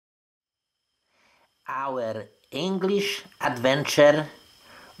Our English adventure,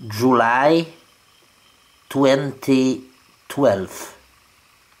 July 2012.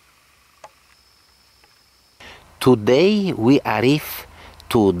 Today we arrive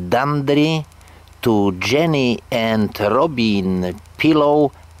to Dundee to Jenny and Robin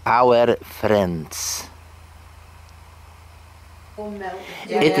pillow our friends.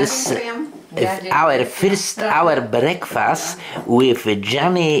 It is our first hour breakfast with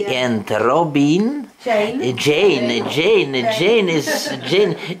Jenny and Robin. Jane is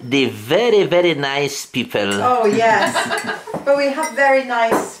the very nice people. Oh yes, but we have very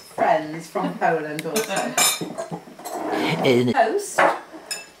nice friends from Poland also. Toast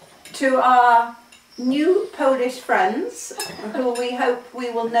to our new Polish friends, who we hope we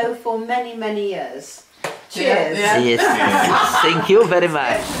will know for many years. Cheers. Yes, thank you very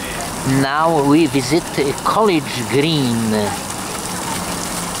much. Now we visit College Green.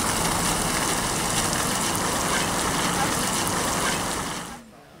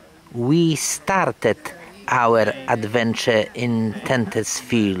 We started our adventure in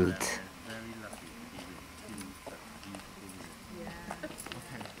Tentersfield.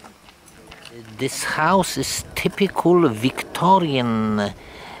 This house is typical Victorian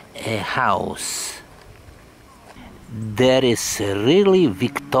house. There is really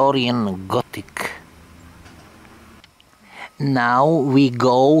Victorian Gothic. Now we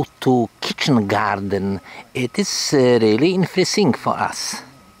go to kitchen garden. It is really interesting for us.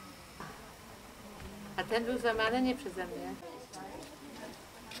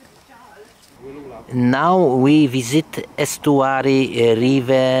 Now we visit estuary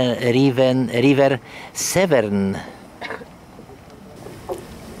river Severn.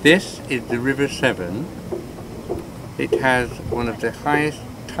 This is the River Severn. It has one of the highest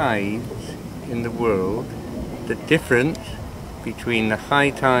tides in the world. The difference between the high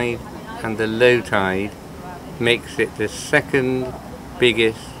tide and the low tide makes it the second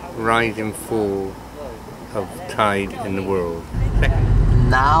biggest rise and fall of tide in the world.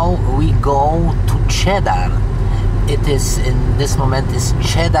 Now we go to Cheddar. It is in this moment is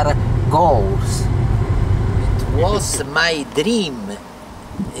Cheddar Goals. It was my dream.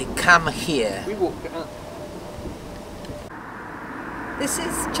 Come here. This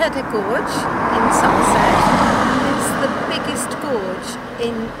is Cheddar Gorge in Somerset. It's the biggest gorge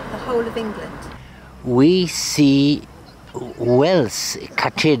in the whole of England. We see Wells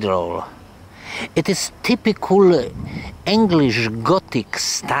Cathedral. It is typical English Gothic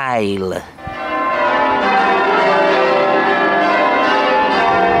style.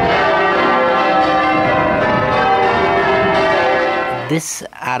 This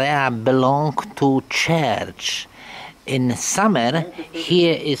area belongs to church. In summer,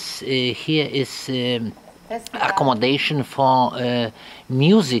 here is accommodation for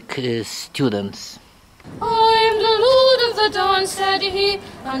music students. I am the Lord of the dance, said he,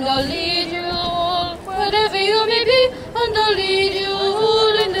 and I'll lead you all, wherever you may be, and I'll lead you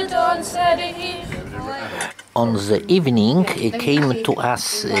all in the dance, said he. On the evening came to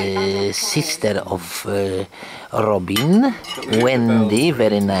us sister of Robin, Wendy,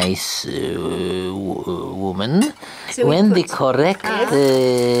 very nice woman. So Wendy correct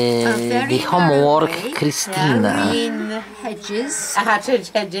the homework, Krystyna. Green hedges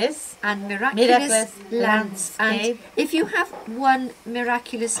and miraculous landscape. And if you have one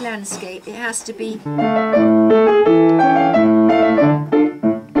miraculous landscape, it has to be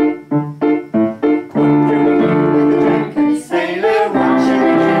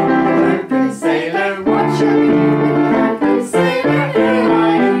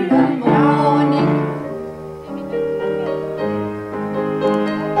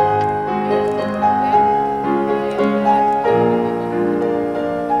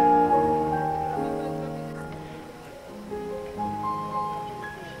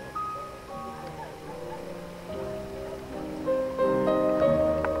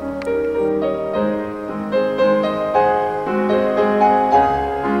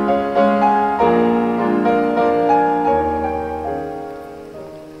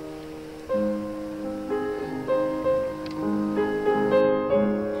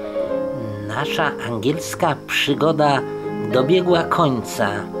Nasza angielska przygoda dobiegła końca.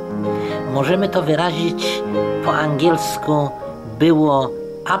 Możemy to wyrazić po angielsku. Było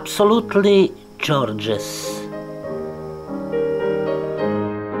absolutely gorgeous.